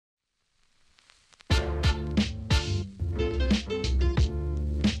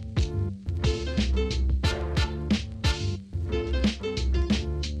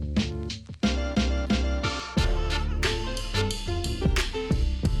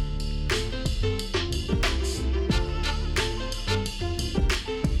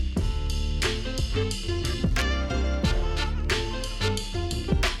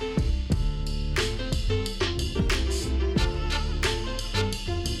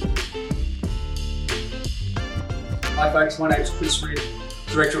Hi folks, my name's Chris Reid,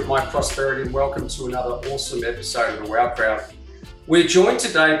 Director of My Prosperity, and welcome to another awesome episode of the Wow Crowd. We're joined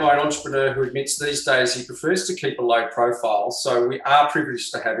today by an entrepreneur who admits these days he prefers to keep a low profile, so we are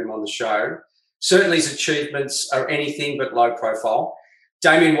privileged to have him on the show. Certainly his achievements are anything but low profile.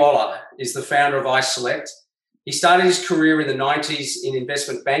 Damien Waller is the founder of iSelect. He started his career in the 90s in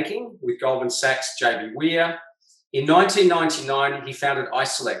investment banking with Goldman Sachs, JB Weir. In 1999, he founded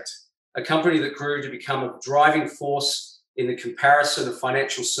iSelect, a company that grew to become a driving force in the comparison of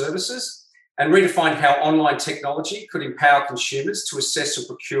financial services and redefined how online technology could empower consumers to assess and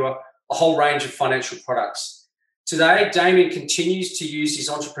procure a whole range of financial products. Today, Damien continues to use his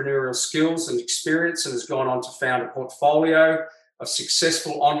entrepreneurial skills and experience and has gone on to found a portfolio of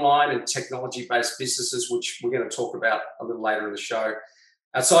successful online and technology-based businesses, which we're going to talk about a little later in the show.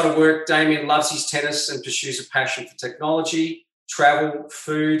 Outside of work, Damien loves his tennis and pursues a passion for technology, travel,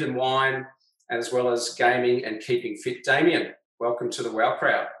 food and wine, as well as gaming and keeping fit. Damien, welcome to the Wow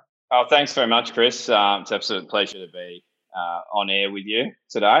Crowd. Oh, thanks very much, Chris. It's an absolute pleasure to be on air with you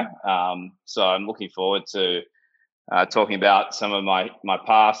today. So I'm looking forward to talking about some of my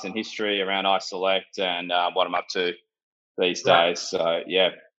past and history around iSelect and what I'm up to these days. So, yeah.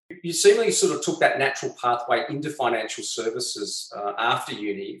 You seemingly sort of took that natural pathway into financial services after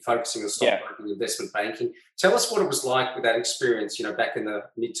uni, focusing on stockbroking and investment banking. Tell us what it was like with that experience, back in the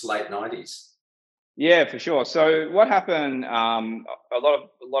mid to late 90s. Yeah, for sure. So what happened? A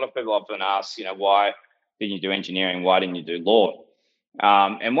lot of people often ask, why didn't you do engineering? Why didn't you do law?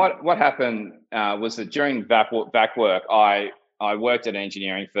 And what happened was that during back work, I worked at an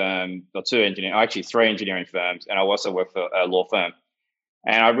engineering firm, or three engineering firms, and I also worked for a law firm.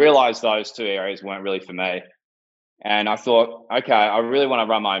 And I realized those two areas weren't really for me. And I thought, okay, I really want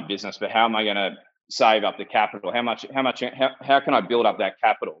to run my own business, but how am I going to save up the capital? How can I build up that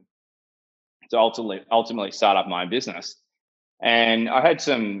capital to ultimately start up my own business? And I had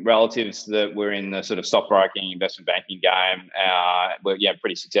some relatives that were in the sort of stockbroking, investment banking game, were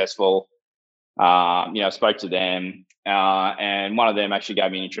pretty successful. I spoke to them, and one of them actually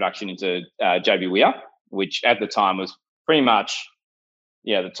gave me an introduction into JB Weir, which at the time was pretty much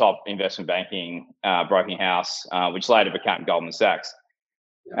the top investment banking broking house, which later became Goldman Sachs.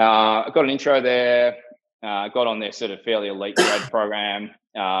 I got an intro there, got on their sort of fairly elite grad program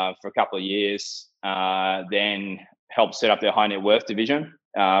for a couple of years, then helped set up their high net worth division,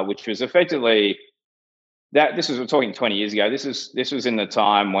 which was effectively we're talking 20 years ago. This was in the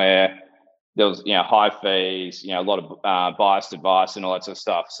time where there was high fees, a lot of biased advice and all that sort of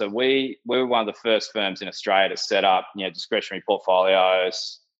stuff. So we were one of the first firms in Australia to set up discretionary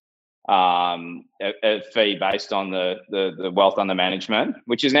portfolios, a fee based on the wealth under management,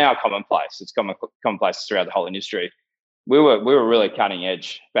 which is now commonplace. It's commonplace throughout the whole industry. We were really cutting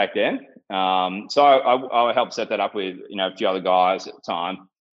edge back then. So I helped set that up with a few other guys at the time,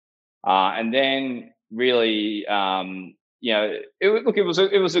 and then really. It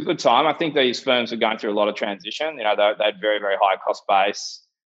was a good time. I think these firms were going through a lot of transition. They had very, very high cost base.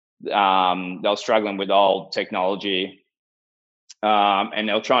 They were struggling with old technology, and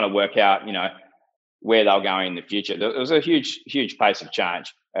they were trying to work out, where they were going in the future. There was a huge pace of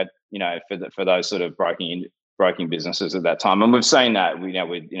change for those sort of broking businesses at that time, and we've seen that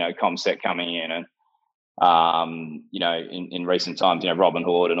with CommSec coming in and. In recent times,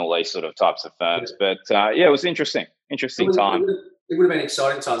 Robinhood and all these sort of types of firms. But it was interesting time. It would have been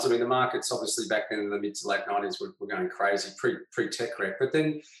exciting times. I mean, the markets obviously back then in the mid to late 90s were going crazy, pre-tech wreck. But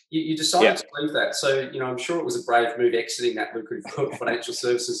then you decided to leave that. So, I'm sure it was a brave move exiting that lucrative financial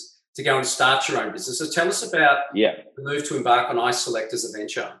services to go and start your own business. So tell us about the move to embark on iSelect as a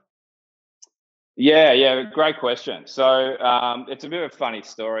venture. Yeah, great question. So it's a bit of a funny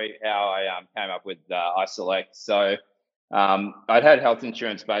story how I came up with iSelect. So I'd had health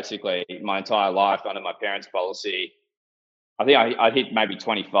insurance basically my entire life under my parents' policy. I think I hit maybe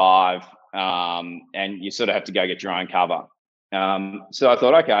 25, and you sort of have to go get your own cover. So I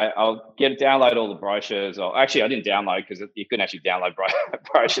thought, okay, I'll download all the brochures. Actually, I didn't download because you couldn't actually download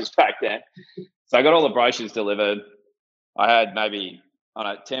brochures back then. So I got all the brochures delivered. I had maybe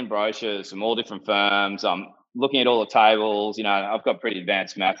 10 brochures from all different firms. I'm looking at all the tables. I've got pretty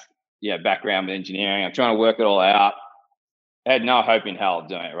advanced math, background with engineering. I'm trying to work it all out. I had no hope in hell of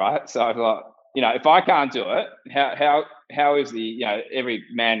doing it, right? So I thought, if I can't do it, how is the every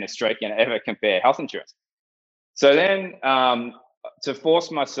man in the street going to ever compare health insurance? So then, to force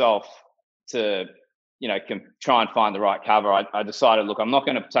myself to try and find the right cover, I decided, look, I'm not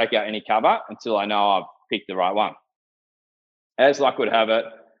going to take out any cover until I know I've picked the right one. As luck would have it,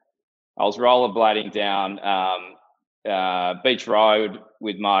 I was rollerblading down Beach Road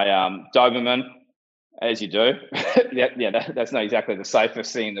with my Doberman, as you do. That's not exactly the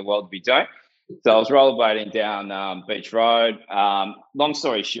safest thing in the world to be doing. So I was rollerblading down Beach Road. Long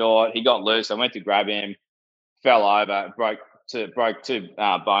story short, he got loose. I went to grab him, fell over, broke two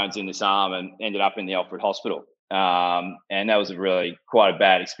bones in this arm, and ended up in the Alfred Hospital. And that was quite a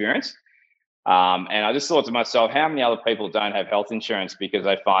bad experience. And I just thought to myself, how many other people don't have health insurance because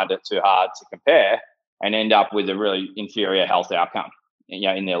they find it too hard to compare and end up with a really inferior health outcome,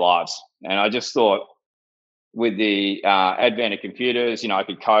 in their lives? And I just thought, with the advent of computers, I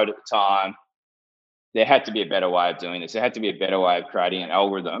could code at the time. There had to be a better way of doing this. There had to be a better way of creating an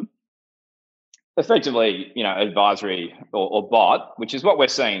algorithm, effectively, advisory or bot, which is what we're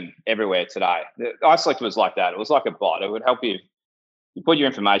seeing everywhere today. The iSelect was like that. It was like a bot. It would help you. You put your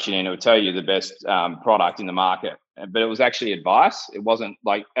information in, it would tell you the best product in the market, but it was actually advice. It wasn't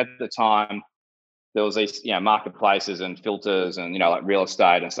like, at the time, there was these, marketplaces and filters and, like real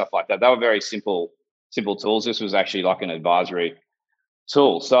estate and stuff like that. They were very simple tools. This was actually like an advisory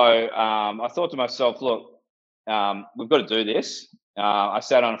tool. So I thought to myself, look, we've got to do this. I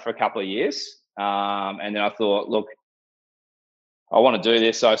sat on it for a couple of years. And then I thought, look, I want to do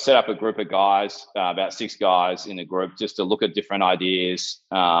this. So I set up a group of guys, about 6 guys in the group, just to look at different ideas,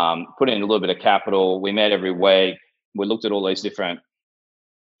 put in a little bit of capital. We met every week. We looked at all these different,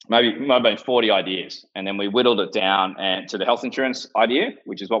 might have been 40 ideas. And then we whittled it down to the health insurance idea,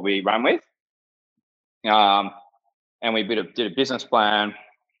 which is what we ran with. And we did a business plan,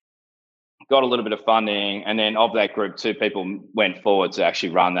 got a little bit of funding. And then of that group, 2 people went forward to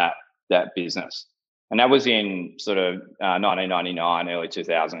actually run that business. And that was in sort of 1999, early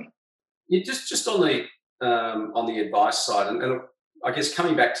 2000. Yeah, just on the advice side, and I guess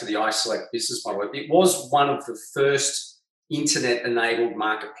coming back to the iSelect business model, it was one of the first internet-enabled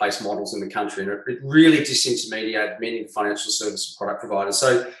marketplace models in the country, and it really disintermediated many financial service product providers.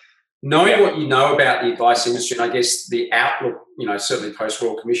 So, knowing what you know about the advice industry, and I guess the outlook, certainly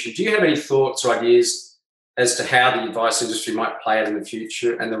post-Royal Commission, do you have any thoughts or ideas as to how the advice industry might play out in the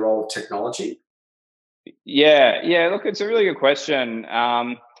future and the role of technology? Yeah. Look, it's a really good question.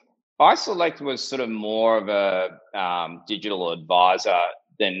 iSelect was sort of more of a digital advisor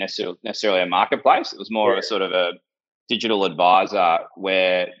than necessarily a marketplace. It was more of a sort of a digital advisor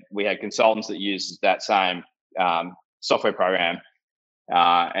where we had consultants that used that same software program,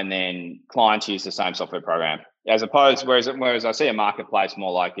 and then clients use the same software program. Whereas I see a marketplace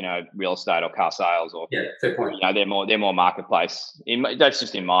more like real estate or car sales, or fair point. They're more marketplace. That's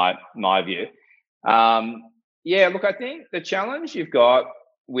just in my view. Look, I think the challenge you've got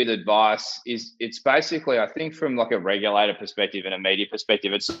with advice is it's basically, I think, from like a regulator perspective and a media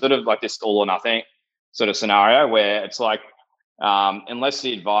perspective, it's sort of like this all or nothing sort of scenario where it's like, unless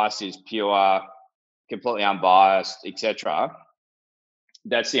the advice is pure, completely unbiased, etc.,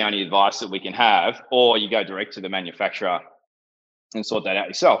 that's the only advice that we can have, or you go direct to the manufacturer and sort that out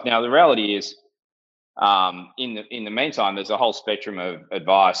yourself. Now, the reality is, in the meantime, there's a whole spectrum of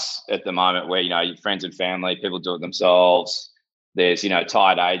advice at the moment where, your friends and family, people do it themselves. There's,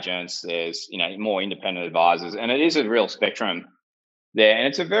 tied agents, there's, more independent advisors, and it is a real spectrum there. And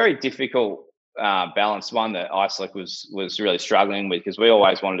it's a very difficult balance, one that iSelect was really struggling with, because we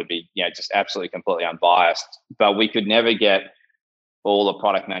always wanted to be, just absolutely completely unbiased, but we could never get all the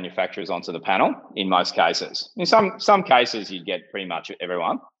product manufacturers onto the panel in most cases. In some cases, you'd get pretty much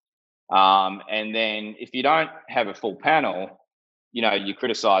everyone. And then if you don't have a full panel, you're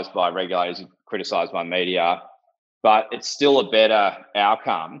criticised by regulators, you're criticised by media, but it's still a better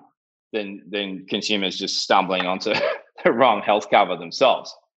outcome than consumers just stumbling onto the wrong health cover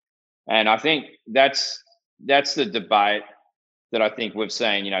themselves. And I think that's the debate that I think we've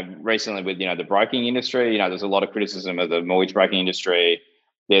seen, recently with, the broking industry. There's a lot of criticism of the mortgage broking industry.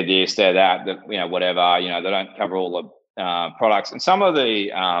 They're this, they're that, whatever, they don't cover all the products. And some of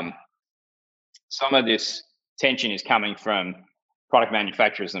this tension is coming from product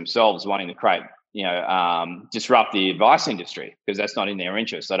manufacturers themselves wanting to create, disrupt the advice industry, because that's not in their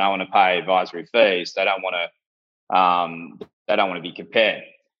interest. They don't want to pay advisory fees. They don't want to be compared.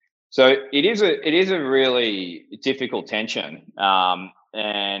 So it is a really difficult tension,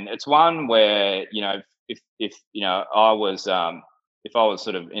 and it's one where if I was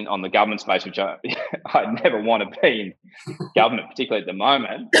sort of on the government space, which I'd never want to be in government, particularly at the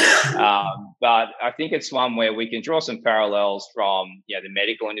moment, but I think it's one where we can draw some parallels from the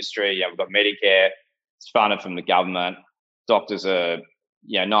medical industry. We've got Medicare; it's funded from the government. Doctors are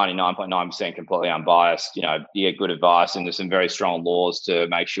 99.9% completely unbiased. You get good advice, and there's some very strong laws to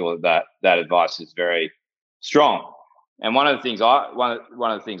make sure that advice is very strong. And one of the things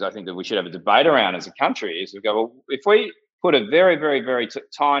I think that we should have a debate around as a country is we go, well, if put a very, very, very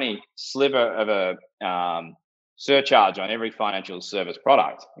tiny sliver of a surcharge on every financial service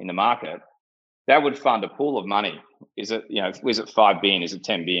product in the market, that would fund a pool of money. Is it, is it 5 billion? Is it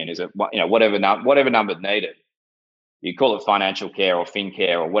 10 billion? Is it, whatever number needed? You call it financial care or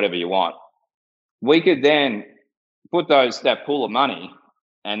FinCare or whatever you want. We could then put that pool of money,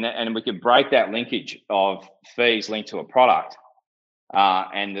 and we could break that linkage of fees linked to a product,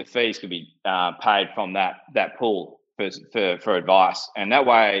 and the fees could be paid from that pool for advice. And that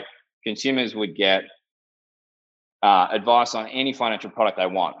way, consumers would get advice on any financial product they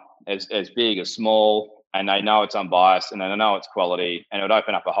want, as big as small, and they know it's unbiased, and they know it's quality, and it would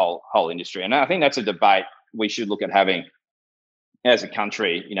open up a whole industry. And I think that's a debate we should look at having as a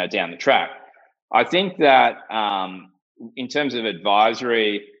country, down the track. I think that in terms of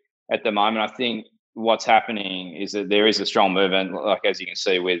advisory at the moment, I think what's happening is that there is a strong movement, like as you can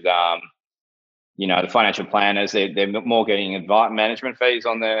see with the financial planners, they're more getting management fees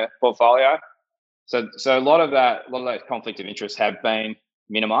on their portfolio. So a lot of those conflict of interest have been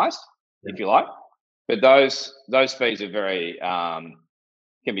minimised, if you like, but those fees are very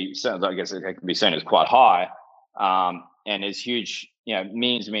can be seen as quite high, and there's huge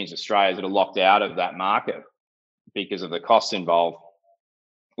millions Australians that are locked out of that market because of the costs involved,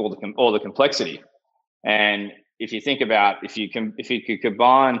 all the complexity. And if you think about if you could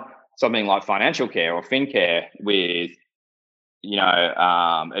combine something like financial care or FinCare with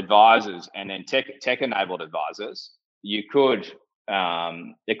advisors, and then tech enabled advisors, you could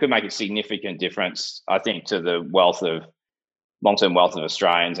it could make a significant difference, I think, to the long-term wealth of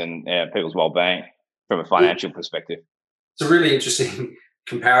Australians and people's well-being from a financial perspective. It's a really interesting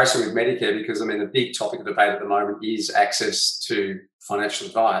comparison with Medicare, because the big topic of debate at the moment is access to financial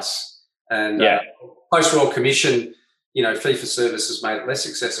advice, and Post-Royal Commission, fee for service has made it less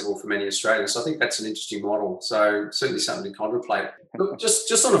accessible for many Australians. So I think that's an interesting model. So certainly something to contemplate. Look,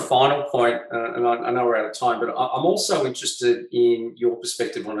 just on a final point, and I know we're out of time, but I'm also interested in your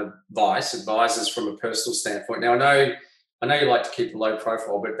perspective on advisors from a personal standpoint. Now, I know you like to keep a low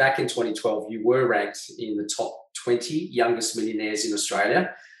profile, but back in 2012, you were ranked in the top 20 youngest millionaires in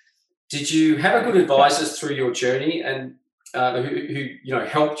Australia. Did you have a good advisors through your journey, and who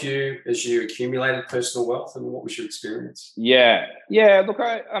helped you as you accumulated personal wealth? And what was your experience? Yeah. Look,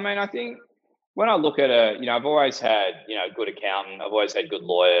 I think when I look at I've always had a good accountant. I've always had good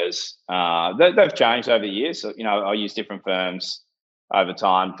lawyers. They've changed over the years. So, I use different firms over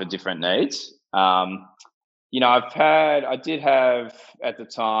time for different needs. I did have at the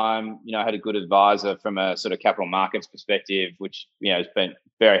time, I had a good advisor from a sort of capital markets perspective, which, has been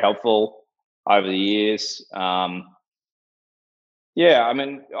very helpful over the years. I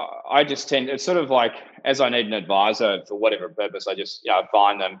just tend, it's sort of like, as I need an advisor for whatever purpose, I just,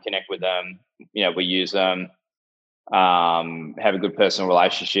 find them, connect with them, we use them, have a good personal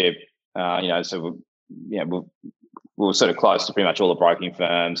relationship, so, we're sort of close to pretty much all the broking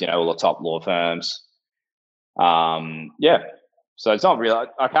firms, all the top law firms. So it's not really,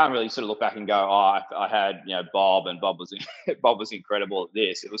 I can't really sort of look back and go, I had, Bob, and Bob was incredible at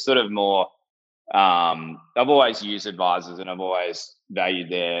this. It was sort of more, I've always used advisors, and I've always valued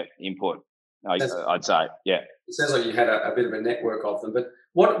their input. I'd say, yeah. It sounds like you had a bit of a network of them, but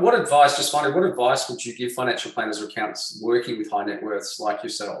what advice would you give financial planners or accountants working with high net worths like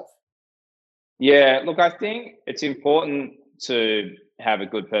yourself? Yeah, look, I think it's important to have a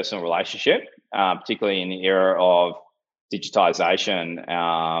good personal relationship, particularly in the era of digitization.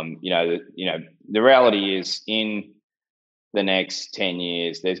 The reality is, in the next 10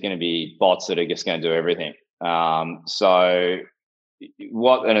 years, there's going to be bots that are just going to do everything. So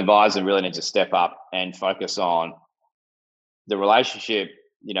what an advisor really needs to step up and focus on the relationship,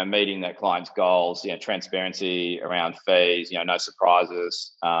 meeting that client's goals, transparency around fees, no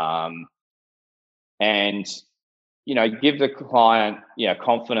surprises, and give the client,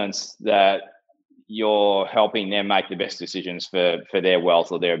 confidence that you're helping them make the best decisions for their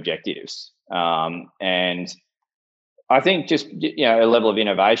wealth or their objectives. And I think just, a level of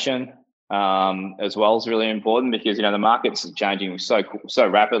innovation as well is really important, because, the markets are changing so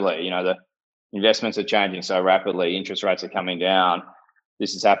rapidly. The investments are changing so rapidly. Interest rates are coming down.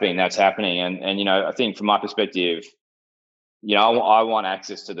 This is happening, that's happening. And I think from my perspective, I want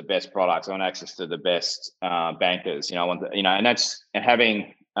access to the best products. I want access to the best bankers. I want and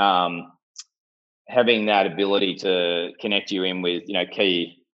having that ability to connect you in with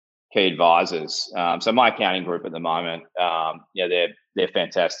key advisors. So my accounting group at the moment, they're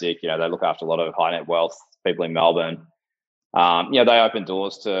fantastic. They look after a lot of high net wealth people in Melbourne. They open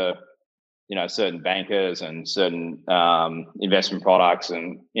doors to certain bankers and certain investment products,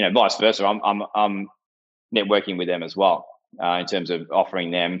 and vice versa. I'm networking with them as well, in terms of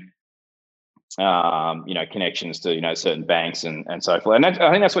offering them, connections to, certain banks and so forth. And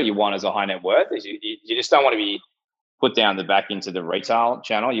I think that's what you want as a high net worth, is you just don't want to be put down the back into the retail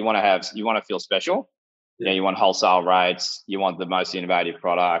channel. You want to feel special. You want wholesale rates. You want the most innovative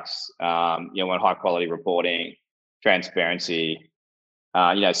products. You want high quality reporting, transparency.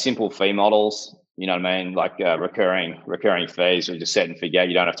 Simple fee models. You know what I mean? Like recurring fees, or just set and forget.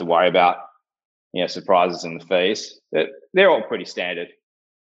 You don't have to worry about surprises in the fees. They're all pretty standard.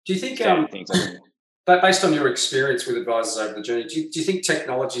 Do you think, things based on your experience with advisors over the journey, do you think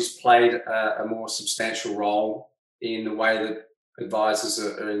technology's played a more substantial role in the way that advisors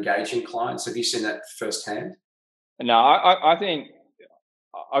are engaging clients? Have you seen that firsthand? No, I think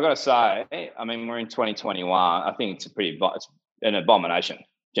I got to say, I mean, we're in 2021. I think it's an abomination,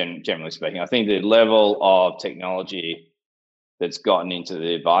 generally speaking. I think the level of technology that's gotten into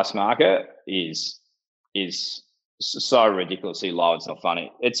the advice market is so ridiculously low. It's not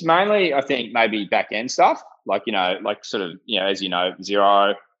funny. It's mainly, I think, maybe back end stuff, like sort of, as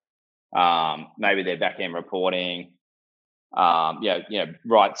Xero, maybe their back end reporting,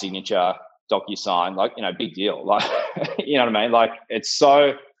 right signature, DocuSign, big deal. Like, you know what I mean? Like,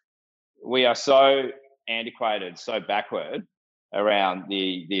 we are so antiquated, so backward around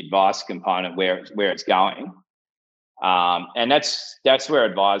the advice component where it's going. And that's where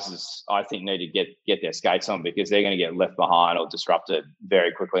advisors, I think, need to get their skates on, because they're going to get left behind or disrupted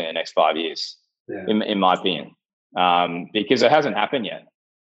very quickly in the next 5 years, in my opinion, because it hasn't happened yet.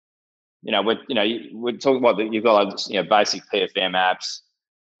 We're talking about you've got basic PFM apps.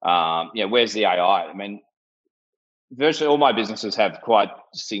 Where's the AI? I mean, virtually all my businesses have quite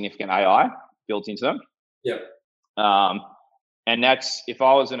significant AI built into them. Yep. And that's, if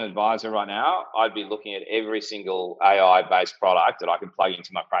I was an advisor right now, I'd be looking at every single AI-based product that I can plug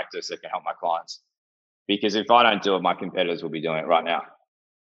into my practice that can help my clients. Because if I don't do it, my competitors will be doing it right now.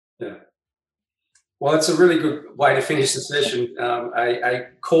 Yeah. Well, it's a really good way to finish the session. A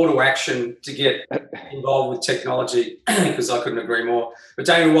call to action to get involved with technology, because I couldn't agree more. But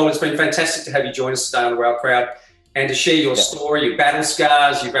Damien Waller, it's been fantastic to have you join us today on the Wealth Crowd and to share your story, your battle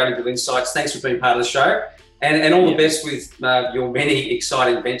scars, your valuable insights. Thanks for being part of the show. And all the best with your many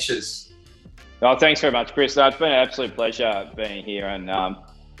exciting ventures. Oh, thanks very much, Chris. It's been an absolute pleasure being here, and I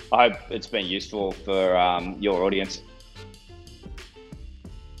hope it's been useful for your audience.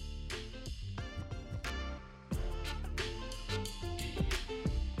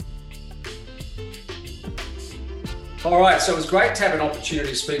 All right, so it was great to have an opportunity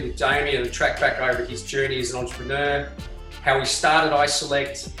to speak with Damien and track back over his journey as an entrepreneur, how he started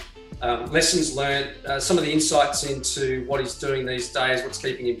iSelect, lessons learned, some of the insights into what he's doing these days, what's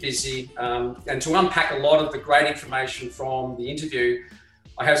keeping him busy, and to unpack a lot of the great information from the interview.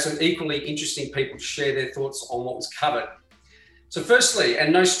 I have some equally interesting people to share their thoughts on what was covered. So firstly,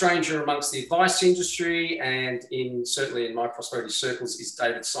 and no stranger amongst the advice industry and certainly in my prosperity circles, is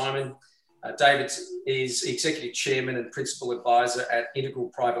David Simon. David is Executive Chairman and Principal Advisor at Integral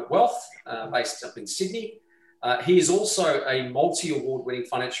Private Wealth, based up in Sydney. He is also a multi-award winning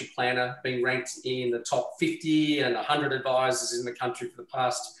financial planner, being ranked in the top 50 and 100 advisors in the country for the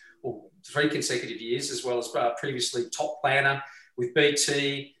past 3 consecutive years, as well as previously top planner with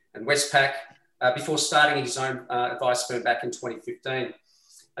BT and Westpac, before starting his own advice firm back in 2015.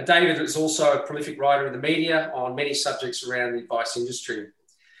 David is also a prolific writer in the media on many subjects around the advice industry.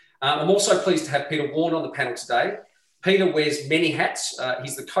 I'm also pleased to have Peter Warne on the panel today. Peter wears many hats.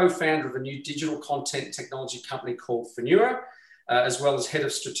 He's the co-founder of a new digital content technology company called Finura, as well as head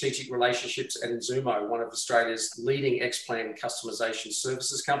of strategic relationships at Inzumo, one of Australia's leading Xplan customization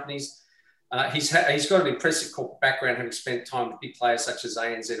services companies. He's got an impressive corporate background, having spent time with big players such as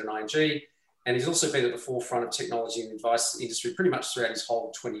ANZ and ING, and he's also been at the forefront of technology and advice industry pretty much throughout his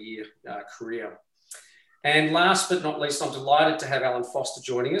whole 20-year career. And last but not least, I'm delighted to have Alan Foster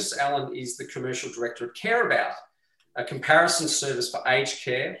joining us. Alan is the Commercial Director at Careabout, a comparison service for aged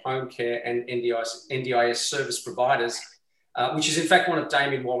care, home care, and NDIS service providers, which is in fact one of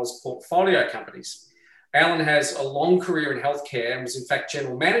Damien Waller's portfolio companies. Alan has a long career in healthcare and was in fact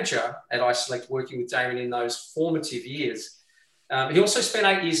General Manager at iSelect, working with Damien in those formative years. He also spent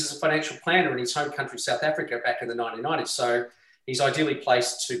 8 years as a financial planner in his home country, South Africa, back in the 1990s. So he's ideally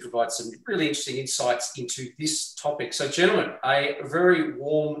placed to provide some really interesting insights into this topic. So gentlemen, a very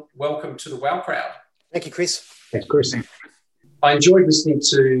warm welcome to the Wow Crowd. Thank you, Chris. Thanks, Chris. I enjoyed listening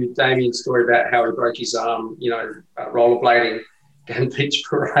to Damien's story about how he broke his arm, rollerblading down Beach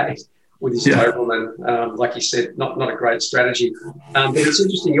Parade with his Doberman. Like you said, not a great strategy. But it's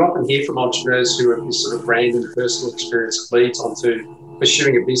interesting, you often hear from entrepreneurs who have this sort of random personal experience leads onto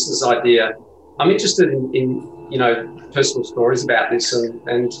pursuing a business idea. I'm interested in personal stories about this,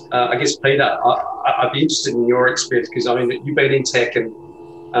 and I guess Peter, I'd be interested in your experience because I mean you've been in tech, and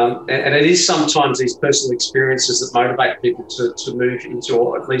it is sometimes these personal experiences that motivate people to move into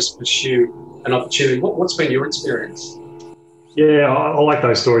or at least pursue an opportunity. What's been your experience? Yeah, I like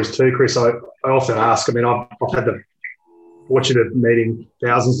those stories too, Chris. I often ask. I mean, I've had the fortune of meeting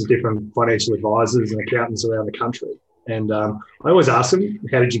thousands of different financial advisors and accountants around the country. And I always ask them,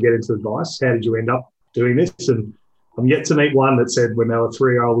 how did you get into advice? How did you end up doing this? And I'm yet to meet one that said when they were a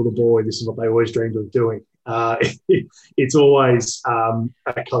 3-year-old little boy, this is what they always dreamed of doing. It's always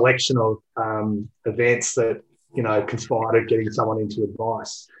a collection of events that, conspired getting someone into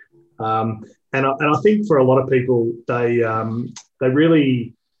advice. And I think for a lot of people, they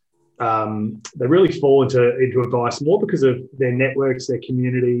really fall into advice more because of their networks, their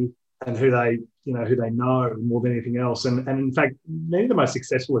community, and who they know more than anything else. And in fact, many of the most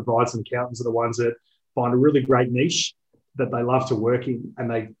successful advisors and accountants are the ones that find a really great niche that they love to work in, and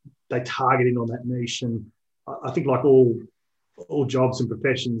they target in on that niche. And I think like all jobs and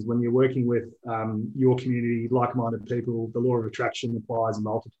professions, when you're working with your community, like-minded people, the law of attraction applies and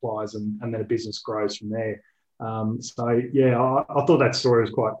multiplies, and then a business grows from there. I thought that story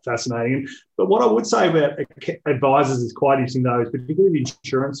was quite fascinating. But what I would say about advisors is quite interesting, though, is particularly the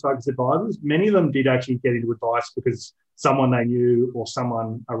insurance-focused advisors. Many of them did actually get into advice because someone they knew or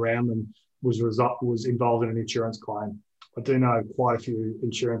someone around them was involved in an insurance claim. I do know quite a few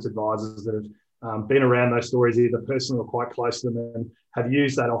insurance advisors that have been around those stories either personally or quite close to them, and have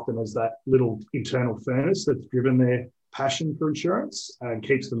used that often as that little internal furnace that's driven their passion for insurance and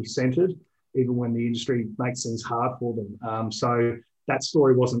keeps them centred, even when the industry makes things hard for them. So that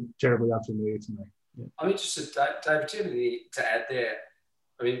story wasn't terribly unfamiliar to me. Yeah. I'm interested, David, do you have anything to add there?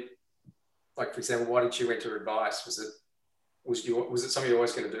 I mean, like, for example, why did you enter advice? Was it something you were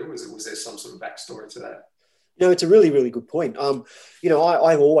always going to do? Was there some sort of backstory to that? No, it's a really, really good point. I've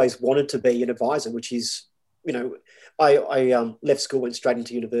always wanted to be an advisor, which is, I left school, went straight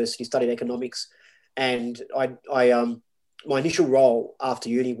into university, studied economics, and my initial role after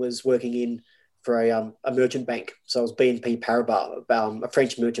uni was working for a merchant bank. So I was BNP Paribas, a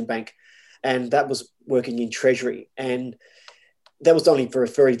French merchant bank, and that was working in treasury. And that was only for a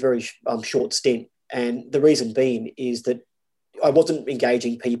very, very short stint. And the reason being is that I wasn't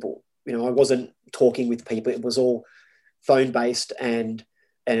engaging people. I wasn't talking with people. It was all phone based, and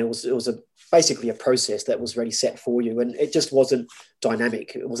it was basically a process that was already set for you, and it just wasn't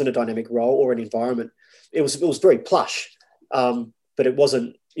dynamic. It wasn't a dynamic role or an environment. It was very plush, but it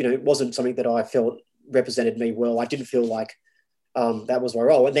wasn't something that I felt represented me well. I didn't feel like that was my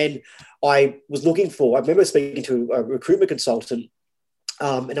role. And then I remember speaking to a recruitment consultant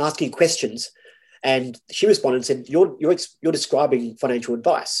and asking questions, and she responded and said, "You're describing financial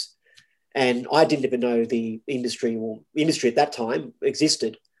advice." And I didn't even know the industry at that time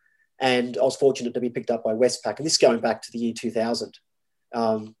existed. And I was fortunate to be picked up by Westpac. And this is going back to the year 2000.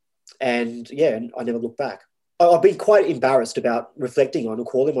 And I never looked back. I've been quite embarrassed about reflecting on or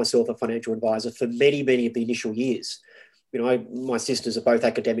calling myself a financial advisor for many, many of the initial years. My sisters are both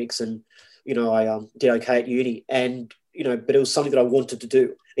academics, and, I did okay at uni. And, but it was something that I wanted to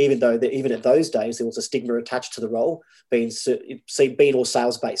do, even at those days, there was a stigma attached to the role, being all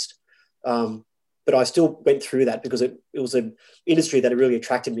sales-based. But I still went through that because it was an industry that really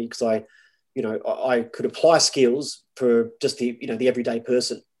attracted me, because I could apply skills for just the everyday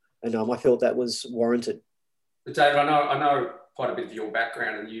person, and I felt that was warranted. But David, I know quite a bit of your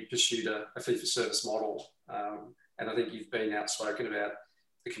background, and you pursued a fee-for-service model, and I think you've been outspoken about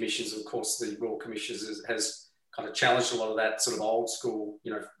the commissions. Of course, the Royal Commissions has kind of challenged a lot of that sort of old school,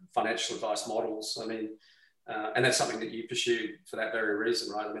 financial advice models. I mean. And that's something that you pursued for that very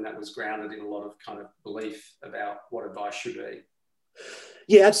reason, right? I mean, that was grounded in a lot of kind of belief about what advice should be.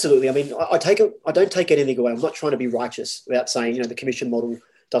 Yeah, absolutely. I mean, I don't take anything away. I'm not trying to be righteous about saying, the commission model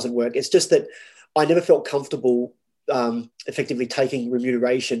doesn't work. It's just that I never felt comfortable effectively taking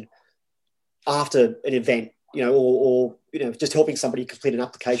remuneration after an event, or just helping somebody complete an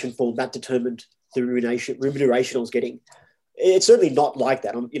application form that determined the remuneration I was getting. It's certainly not like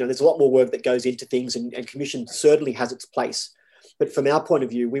that. There's a lot more work that goes into things, and commission certainly has its place. But from our point of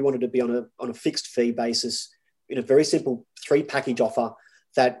view, we wanted to be on a fixed fee basis, in a very simple 3-package offer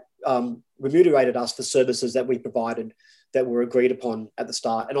that remunerated us for services that we provided that were agreed upon at the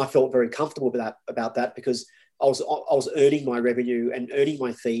start. And I felt very comfortable about that because I was earning my revenue and earning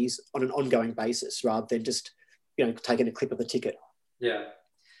my fees on an ongoing basis, rather than just taking a clip of the ticket. Yeah.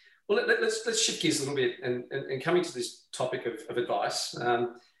 Well, let's shift gears a little bit and coming to this topic of advice. It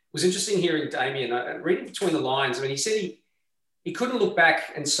was interesting hearing Damien reading between the lines. I mean, he said he couldn't look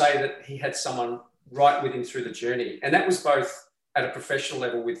back and say that he had someone right with him through the journey. And that was both at a professional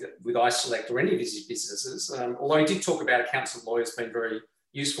level with iSelect or any of his businesses. Although he did talk about accountants and lawyers being very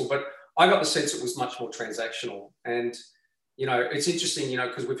useful, but I got the sense it was much more transactional. And, you know, it's interesting, you know,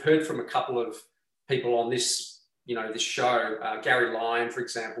 because we've heard from a couple of people on this, you know, this show, Gary Lyon, for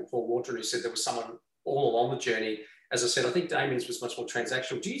example, Paul Waldron, who said there was someone all along the journey. As I said, I think Damien's was much more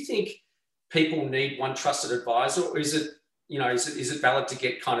transactional. Do you think people need one trusted advisor, or is it, you know, is it valid to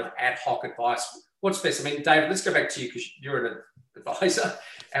get kind of ad hoc advice? What's best? I mean, David, let's go back to you because you're an advisor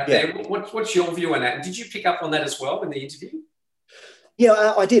out there. What's your view on that? And did you pick up on that as well in the interview?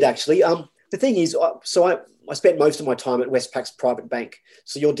 Yeah, I did actually. The thing is, I spent most of my time at Westpac's private bank.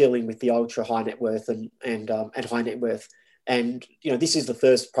 So you're dealing with the ultra high net worth and high net worth. And, you know, this is the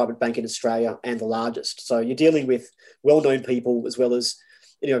first private bank in Australia and the largest. So you're dealing with well-known people as well as,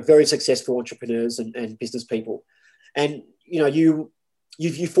 you know, very successful entrepreneurs and business people. And, you know,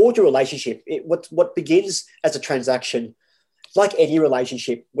 you forge a relationship. What begins as a transaction, like any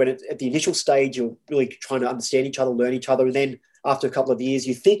relationship, when at the initial stage, you're really trying to understand each other, learn each other. And then after a couple of years,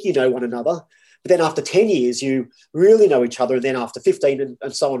 you think you know one another. But then after 10 years, you really know each other. And then after 15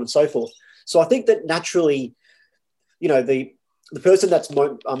 and so on and so forth. So I think that naturally, you know, the person that's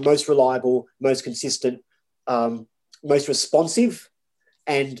most reliable, most consistent, most responsive,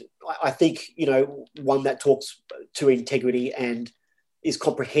 and I think, you know, one that talks to integrity and is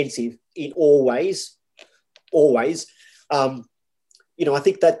comprehensive in all ways, you know, I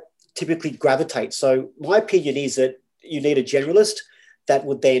think that typically gravitates. So my opinion is that you need a generalist that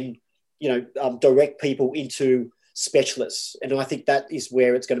would then, you know, direct people into specialists. And I think that is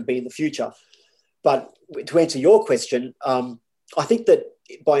where it's going to be in the future. But to answer your question, I think that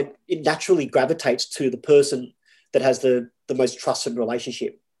it naturally gravitates to the person that has the most trusted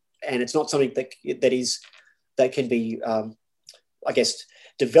relationship. And it's not something that can be, I guess,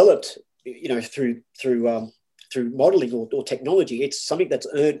 developed, you know, through modeling or technology. It's something that's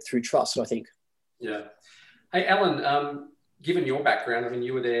earned through trust, I think. Yeah. Hey, Alan, given your background, I mean,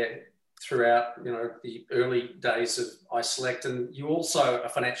 you were there throughout, you know, the early days of iSelect, and you also a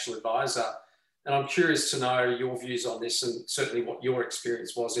financial advisor. And I'm curious to know your views on this, and certainly what your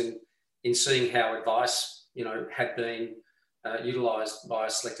experience was in seeing how advice, you know, had been utilised by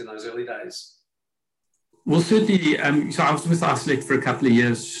iSelect in those early days. Well, certainly. So I was with iSelect for a couple of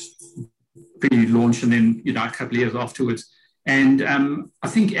years pre-launch, and then, you know, a couple of years afterwards. And I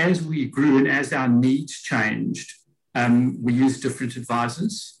think as we grew and as our needs changed, we used different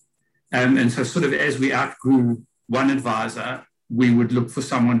advisors. And so sort of as we outgrew one advisor, we would look for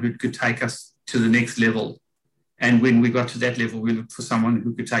someone who could take us to the next level. And when we got to that level, we looked for someone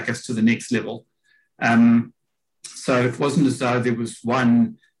who could take us to the next level. So it wasn't as though there was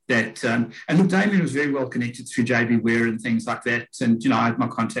one that, and look, Damien was very well connected through JB Ware and things like that. And, you know, I had my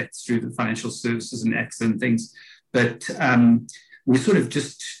contacts through the financial services and AXA and things. But we sort of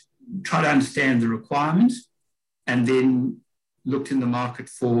just tried to understand the requirement and then looked in the market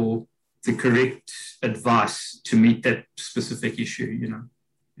for the correct advice to meet that specific issue, you know.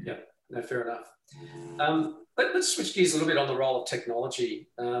 Yeah, no, fair enough. Let's switch gears a little bit on the role of technology.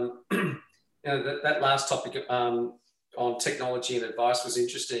 You know, that last topic on technology and advice was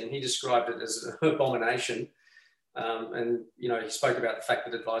interesting. He described it as an abomination. And, you know, he spoke about the fact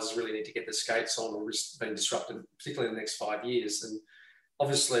that advisors really need to get their skates on or risk being disrupted, particularly in the next 5 years. And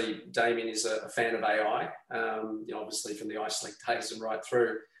obviously, Damien is a fan of AI, you know, obviously from the iSelect days and right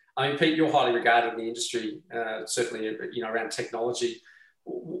through. I mean, Pete, you're highly regarded in the industry, certainly, you know, around technology.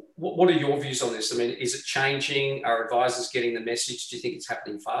 What are your views on this? I mean, is it changing? Are advisors getting the message? Do you think it's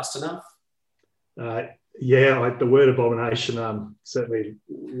happening fast enough? The word abomination certainly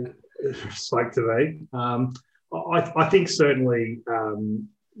spoke to me. I think certainly,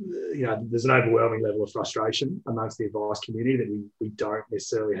 you know, there's an overwhelming level of frustration amongst the advice community that we don't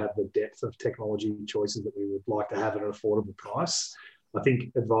necessarily have the depth of technology choices that we would like to have at an affordable price. I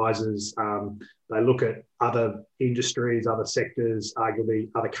think advisors, they look at other industries, other sectors, arguably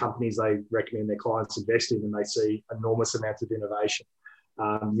other companies they recommend their clients invest in, and they see enormous amounts of innovation.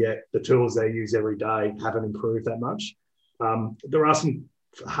 Yet the tools they use every day haven't improved that much. There are some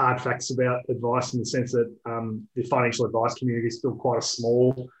hard facts about advice in the sense that the financial advice community is still quite a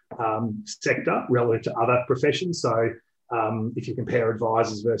small sector relative to other professions. So if you compare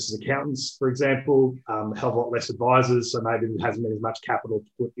advisors versus accountants, for example, a hell of a lot less advisors, so maybe there hasn't been as much capital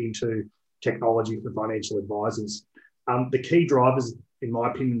to put into technology for financial advisors. The key drivers, in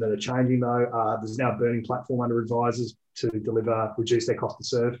my opinion, that are changing though, there's now a burning platform under advisors to reduce their cost to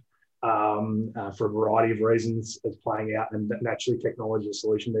serve for a variety of reasons as playing out, and naturally technology is a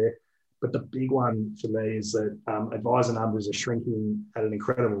solution there. But the big one for me is that advisor numbers are shrinking at an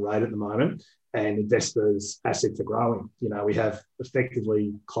incredible rate at the moment, and investors' assets are growing. We have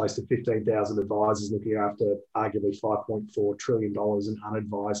effectively close to 15,000 advisors looking after arguably $5.4 trillion in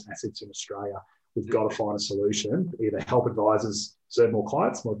unadvised assets in Australia. We've got to find a solution to either help advisors serve more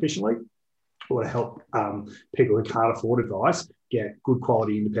clients more efficiently, or to help people who can't afford advice get good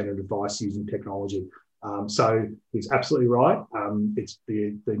quality independent advice using technology. So he's absolutely right. It's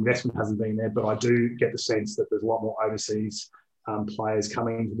the investment hasn't been there, but I do get the sense that there's a lot more overseas players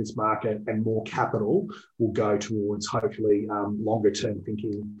coming into this market, and more capital will go towards hopefully longer term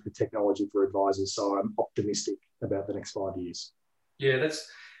thinking for technology for advisors. So I'm optimistic about the next 5 years. Yeah,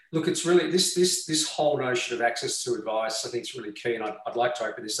 it's really this whole notion of access to advice, I think, is really key, and I'd like to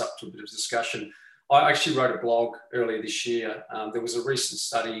open this up to a bit of discussion. I actually wrote a blog earlier this year. There was a recent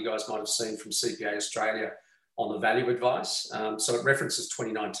study you guys might have seen from CPA Australia on the value of advice. So it references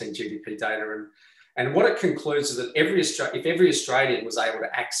 2019 GDP data, and what it concludes is that if every Australian was able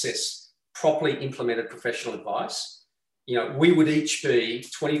to access properly implemented professional advice, we would each be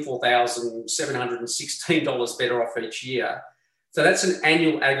 $24,716 better off each year. So that's an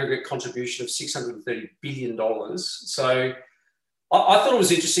annual aggregate contribution of $630 billion. So I thought it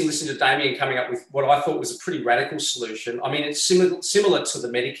was interesting listening to Damien coming up with what I thought was a pretty radical solution. I mean, it's similar to the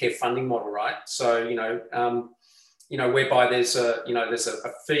Medicare funding model, right? So, whereby there's a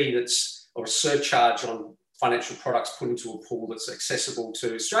fee or a surcharge on financial products put into a pool that's accessible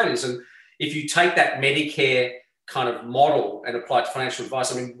to Australians. And if you take that Medicare kind of model and apply it to financial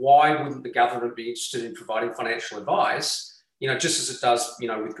advice, I mean, why wouldn't the government be interested in providing financial advice, just as it does,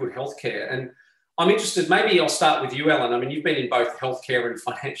 with good healthcare? And I'm interested, maybe I'll start with you, Alan. I mean, you've been in both healthcare and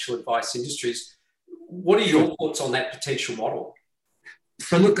financial advice industries. What are your thoughts on that potential model?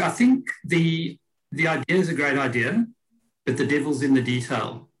 So look, I think the idea is a great idea, but the devil's in the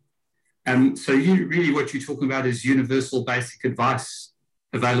detail. So what you're talking about is universal basic advice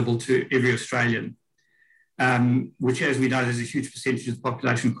available to every Australian, which, as we know, there's a huge percentage of the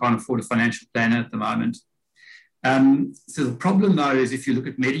population can't afford a financial planner at the moment. So the problem, though, is if you look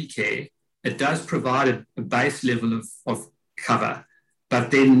at Medicare, it does provide a base level of cover,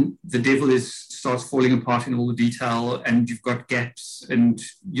 but then the devil starts falling apart in all the detail, and you've got gaps, and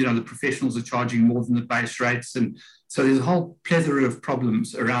the professionals are charging more than the base rates, and so there's a whole plethora of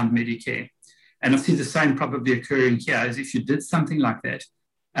problems around Medicare. And I see the same probably occurring here, is if you did something like that,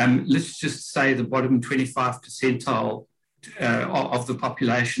 let's just say the bottom 25 percentile of the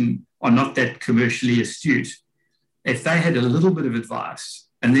population are not that commercially astute. If they had a little bit of advice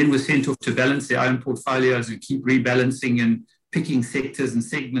and then were sent off to balance their own portfolios and keep rebalancing and picking sectors and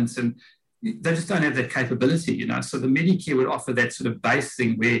segments, and they just don't have that capability, So the Medicare would offer that sort of base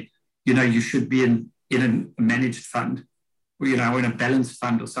thing where, you should be in a managed fund, or, in a balanced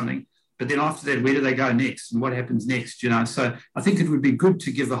fund or something. But then after that, where do they go next, and what happens next, So I think it would be good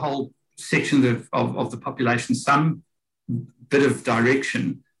to give a whole section of the population some bit of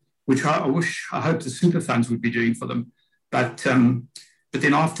direction, which I hope the super funds would be doing for them. But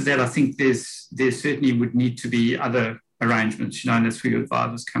then after that, I think there certainly would need to be other arrangements, and that's where your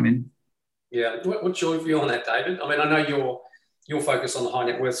advisors come in. Yeah. What's your view on that, David? I mean, I know you're focused on the high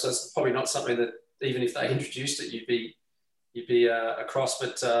net worth, so it's probably not something that even if they introduced it, you'd be across.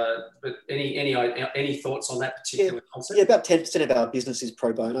 But any thoughts on that particular concept? Yeah, about 10% of our business is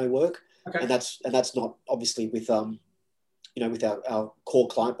pro bono work, okay. and that's not obviously with with our core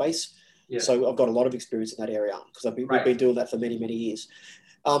client base. Yeah. So I've got a lot of experience in that area because we've been doing that for many, many years.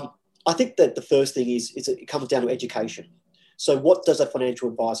 I think that the first thing is it comes down to education. So what does a financial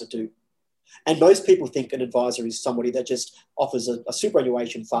advisor do? And most people think an advisor is somebody that just offers a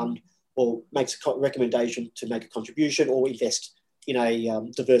superannuation fund or makes a recommendation to make a contribution or invest in a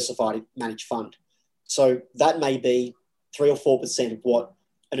diversified managed fund. So that may be 3 or 4% of what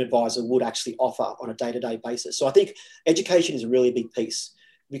an advisor would actually offer on a day-to-day basis. So I think education is a really big piece.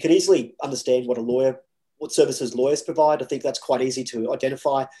 We can easily understand what services lawyers provide. I think that's quite easy to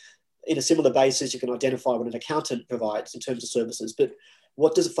identify. In a similar basis, you can identify what an accountant provides in terms of services, but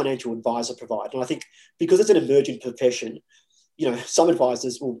what does a financial advisor provide? And I think because it's an emerging profession, some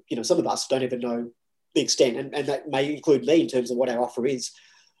advisors will, some of us don't even know the extent, and that may include me in terms of what our offer is,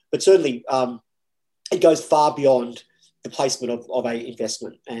 but certainly it goes far beyond the placement of a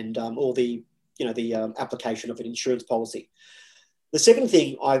investment and or the application of an insurance policy. The second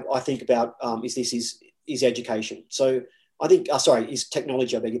thing I think about is education. So I think, is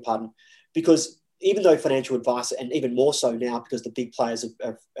technology, I beg your pardon, because even though financial advice, and even more so now because the big players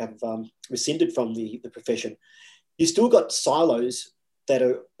have rescinded from the profession, you still got silos that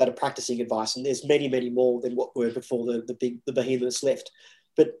are practicing advice, and there's many, many more than what were before the behemoths left.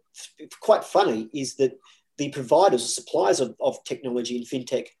 But quite funny is that the providers, suppliers of technology in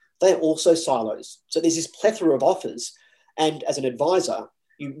fintech, they are also silos. So there's this plethora of offers. And as an advisor,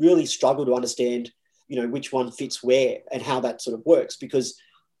 you really struggle to understand, which one fits where and how that sort of works, because,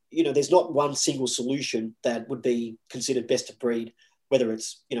 there's not one single solution that would be considered best of breed, whether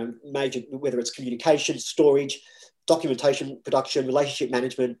it's, whether it's communication, storage, documentation, production, relationship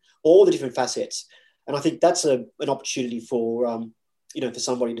management, all the different facets. And I think that's an opportunity for, for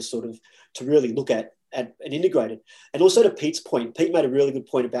somebody to really look at and integrate it. And also to Pete's point, Pete made a really good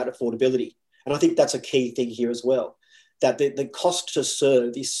point about affordability. And I think that's a key thing here as well, that the cost to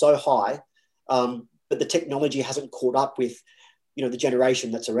serve is so high, but the technology hasn't caught up with, the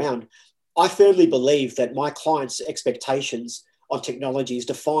generation that's around. I firmly believe that my clients' expectations on technology is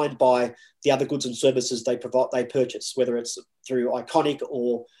defined by the other goods and services they purchase, whether it's through Iconic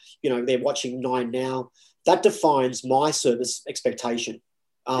or, they're watching Nine Now. That defines my service expectation.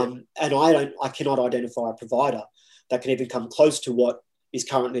 And I cannot identify a provider that can even come close to what is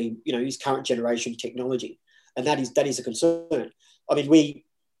currently, is current generation technology. And that is a concern. I mean,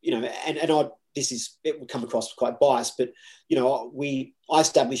 it would come across quite biased, but, I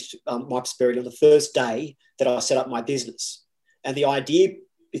established my Prosperity on the first day that I set up my business. And the idea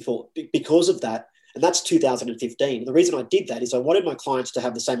because of that, and that's 2015. The reason I did that is I wanted my clients to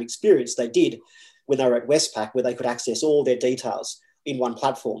have the same experience they did when they were at Westpac, where they could access all their details in one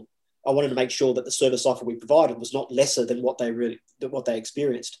platform. I wanted to make sure that the service offer we provided was not lesser than what they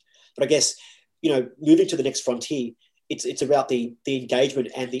experienced. But I guess, moving to the next frontier, it's about the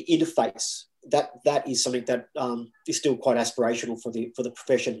engagement and the interface. That is something that is still quite aspirational for the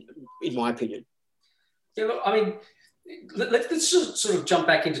profession, in my opinion. Yeah, look, I mean, let's sort of jump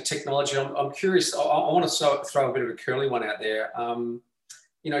back into technology. I'm curious. I want to throw a bit of a curly one out there.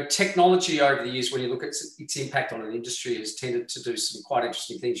 Technology over the years, when you look at its impact on an industry, has tended to do some quite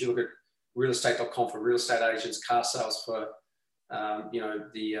interesting things. You look at realestate.com for real estate agents, car sales for,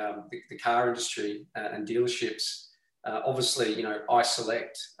 the car industry and dealerships. Obviously,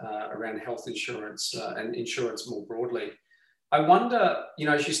 iSelect around health insurance and insurance more broadly. I wonder,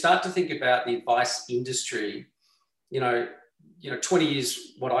 as you start to think about the advice industry, 20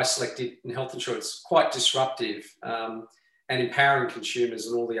 years, what iSelect did in health insurance, quite disruptive and empowering consumers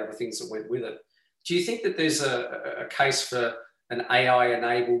and all the other things that went with it. Do you think that there's a case for an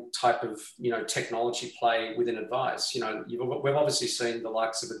AI-enabled type of, technology play within advice? We've obviously seen the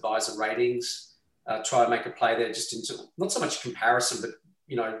likes of advisor ratings try to make a play there, just into not so much comparison, but,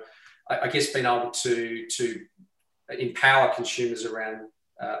 I guess being able to empower consumers around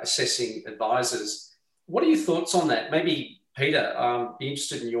assessing advisors. What are your thoughts on that? Maybe, Peter, be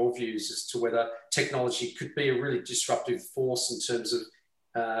interested in your views as to whether technology could be a really disruptive force in terms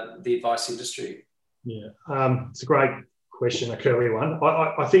of the advice industry. Yeah, it's a great question, a curly one.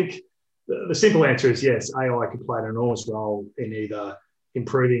 I think the simple answer is yes, AI could play an enormous role in either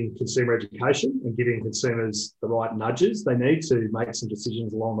improving consumer education and giving consumers the right nudges they need to make some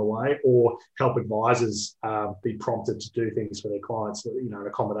decisions along the way, or help advisors be prompted to do things for their clients, a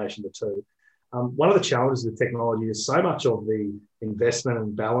combination of the two. One of the challenges with technology is so much of the investment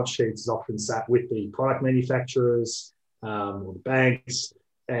and balance sheets is often sat with the product manufacturers or the banks,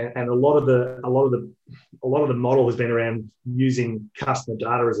 and a lot of the model has been around using customer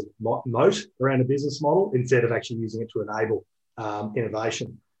data as a moat around a business model instead of actually using it to enable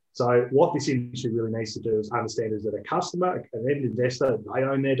innovation. So what this industry really needs to do is understand is that a customer, an end investor, they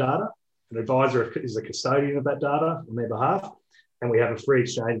own their data. An advisor is a custodian of that data on their behalf. And we have a free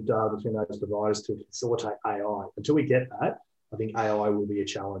exchange of data between those providers to facilitate AI. Until we get that, I think AI will be a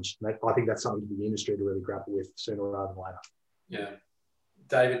challenge. I think that's something for the industry to really grapple with sooner rather than later. Yeah.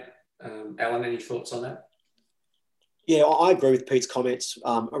 David, Alan, any thoughts on that? Yeah, I agree with Pete's comments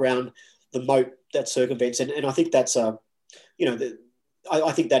around the moat that circumvents. And I think that's,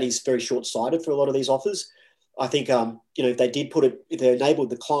 I think that is very short-sighted for a lot of these offers. I think, if they did if they enabled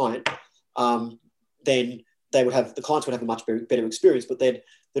the client, then the clients would have a much better experience, but they'd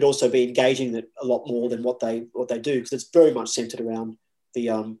also be engaging it a lot more than what they do, because it's very much centered around the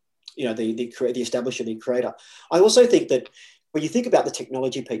establisher, the creator. I also think that when you think about the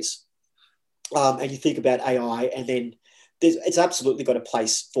technology piece and you think about AI, and then it's absolutely got a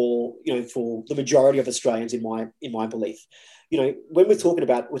place for the majority of Australians in my belief. When we're talking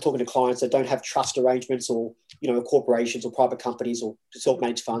to clients that don't have trust arrangements or corporations or private companies or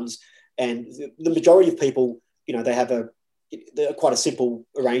self-managed funds. And the majority of people, they're quite a simple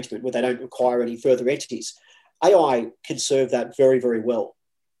arrangement where they don't require any further entities. AI can serve that very, very well,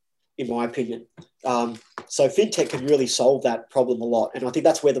 in my opinion. So fintech can really solve that problem a lot. And I think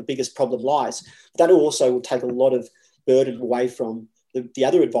that's where the biggest problem lies. That also will take a lot of burden away from, the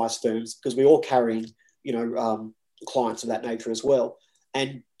other advice firms, because we're all carrying, clients of that nature as well.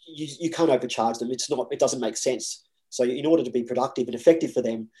 And you can't overcharge them. It doesn't make sense. So in order to be productive and effective for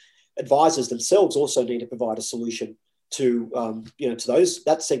them, advisors themselves also need to provide a solution to, to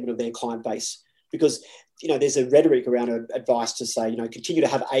that segment of their client base, because, there's a rhetoric around advice to say, continue to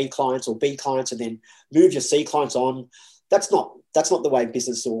have A clients or B clients and then move your C clients on. That's not the way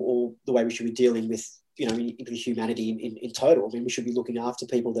business or the way we should be dealing with, humanity in total. I mean, we should be looking after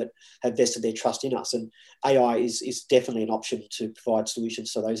people that have vested their trust in us, and AI is definitely an option to provide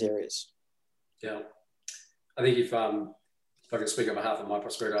solutions to those areas. Yeah, I think if I can speak on behalf of My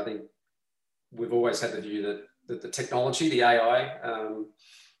Prosperity, I think we've always had the view that the technology, the AI,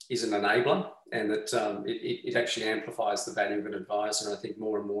 is an enabler, and that it actually amplifies the value of an advisor. And I think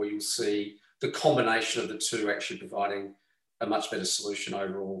more and more you'll see the combination of the two actually providing a much better solution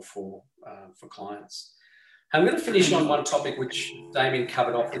overall for clients. I'm going to finish on one topic which Damien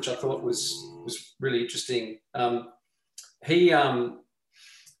covered off, which I thought was really interesting. He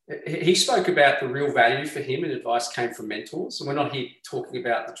spoke about the real value for him and advice came from mentors. And we're not here talking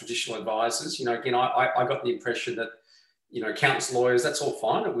about the traditional advisors. Again, I got the impression that, accountants, lawyers, that's all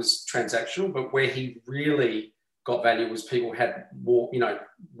fine. It was transactional, but where he really got value was people who had war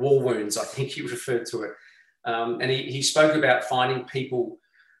wounds, I think he referred to it. And he spoke about finding people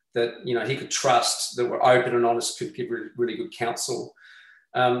that, he could trust, that were open and honest, could give really good counsel.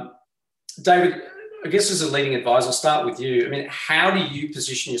 David, I guess as a leading advisor, I'll start with you. I mean, how do you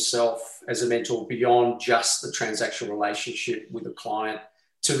position yourself as a mentor beyond just the transactional relationship with a client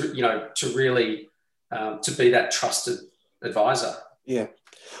to really to be that trusted advisor? Yeah,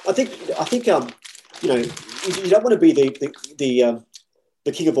 I think you don't want to be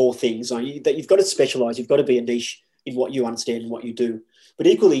the king of all things. That you've got to specialize. You've got to be a niche in what you understand and what you do. But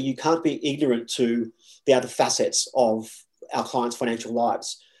equally, you can't be ignorant to the other facets of our clients' financial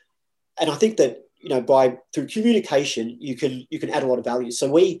lives. And I think that through communication, you can add a lot of value. So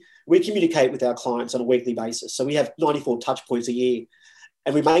we communicate with our clients on a weekly basis. So we have 94 touch points a year,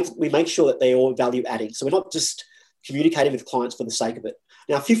 and we make sure that they're all value adding. So we're not just communicating with clients for the sake of it.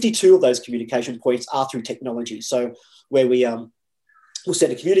 Now, 52 of those communication points are through technology. So where we'll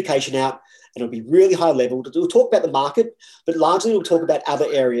send a communication out, and it'll be really high level. We'll talk about the market, but largely we'll talk about other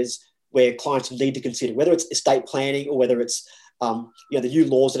areas where clients need to consider, whether it's estate planning or whether it's the new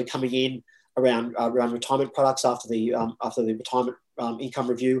laws that are coming in around retirement products after the retirement income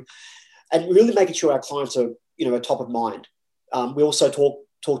review, and really making sure our clients are top of mind. We also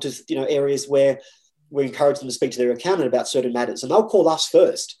talk to areas where we encourage them to speak to their accountant about certain matters, and they'll call us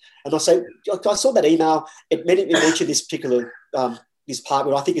first, and they'll say, "I saw that email. It mentioned this particular this part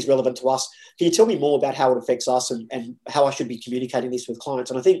where I think is relevant to us. Can you tell me more about how it affects us and how I should be communicating this with clients?"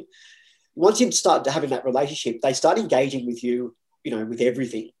 And I think once you start having that relationship, they start engaging with you, with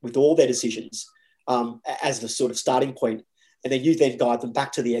everything, with all their decisions as the sort of starting point. And then you then guide them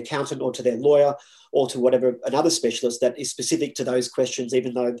back to the accountant or to their lawyer or to whatever another specialist that is specific to those questions,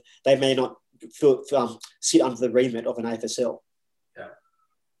 even though they may not sit under the remit of an AFSL.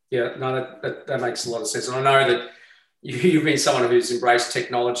 Yeah, no, that makes a lot of sense. And I know that you've been someone who's embraced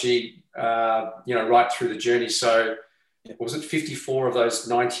technology, right through the journey. So was it 54 of those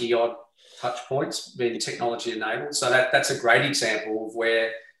 90 odd touch points being technology enabled? So that's a great example of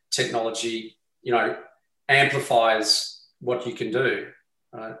where technology, amplifies what you can do.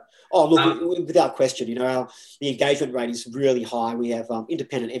 Right? Oh, look, without question, the engagement rate is really high. We have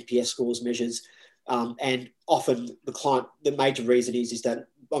independent NPS scores measures. And often the major reason is that,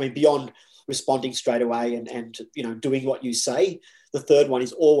 beyond responding straight away and doing what you say, the third one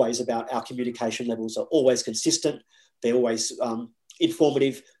is always about our communication levels are always consistent. They're always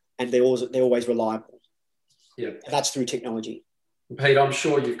informative, and they're always reliable. Yeah. And that's through technology. Pete, I'm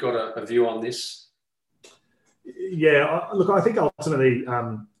sure you've got a view on this. Yeah, look, I think ultimately,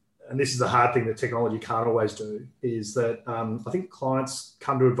 and this is the hard thing that technology can't always do, is that I think clients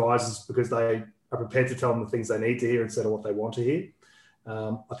come to advisors because they are prepared to tell them the things they need to hear instead of what they want to hear.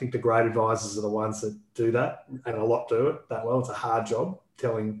 I think the great advisors are the ones that do that, and a lot do it that well. It's a hard job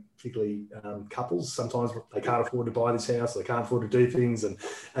telling, particularly couples, sometimes they can't afford to buy this house, they can't afford to do things, and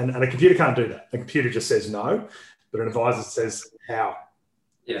a computer can't do that. A computer just says no, but an advisor says how.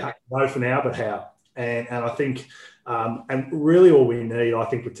 Yeah. No for now, but how. And I think, and really all we need, I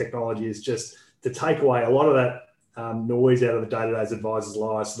think, with technology is just to take away a lot of that noise out of the day-to-day advisors'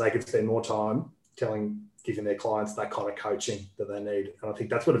 lives so they can spend more time giving their clients that kind of coaching that they need. And I think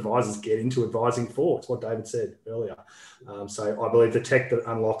that's what advisors get into advising for. It's what David said earlier. So I believe the tech that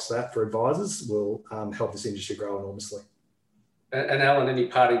unlocks that for advisors will help this industry grow enormously. And Alan, any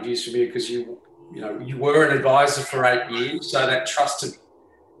parting views from you? Because you were an advisor for 8 years, so that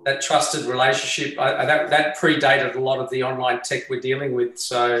trusted relationship, that predated a lot of the online tech we're dealing with.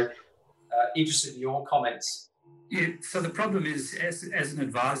 So interested in your comments. Yeah, so the problem is, as an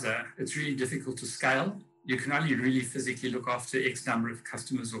advisor, it's really difficult to scale. You can only really physically look after X number of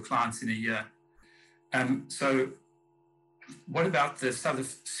customers or clients in a year. So what about the sort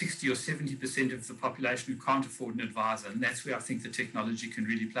of 60 or 70% of the population who can't afford an advisor? And that's where I think the technology can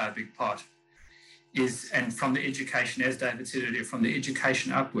really play a big part. And from the education, as David said earlier, from the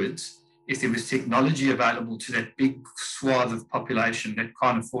education upwards, if there was technology available to that big swath of population that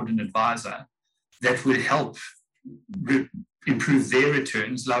can't afford an advisor, that would help improve their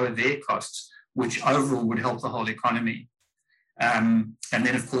returns, lower their costs, which overall would help the whole economy. And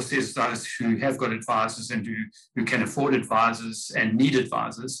then, of course, there's those who have got advisors and who can afford advisors and need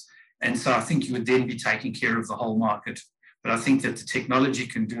advisors. And so I think you would then be taking care of the whole market. But I think that the technology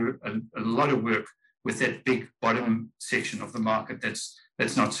can do a lot of work with that big bottom section of the market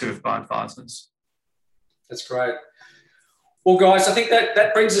that's not served by advisors. That's great. Well, guys, I think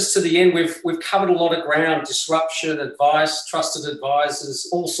that brings us to the end. We've covered a lot of ground: disruption, advice, trusted advisors,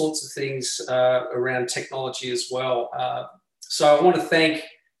 all sorts of things around technology as well. So I want to thank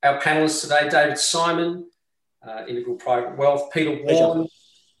our panelists today: David Simon, Integral Private Wealth; Peter Warren,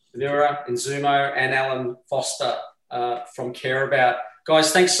 Venura, Inzumo; and Alan Foster from Careabout.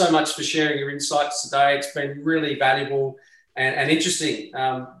 Guys, thanks so much for sharing your insights today. It's been really valuable and interesting,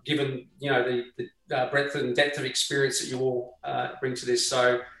 given the breadth and depth of experience that you all bring to this.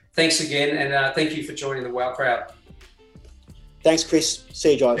 So thanks again, and thank you for joining the Wow Crowd. Thanks, Chris.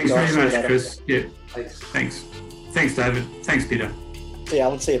 See you, guys. Thanks very much, Chris. Yeah. Thanks. Thanks, David. Thanks, Peter. See you,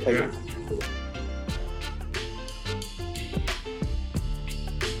 Alan. See you, Peter. Yeah.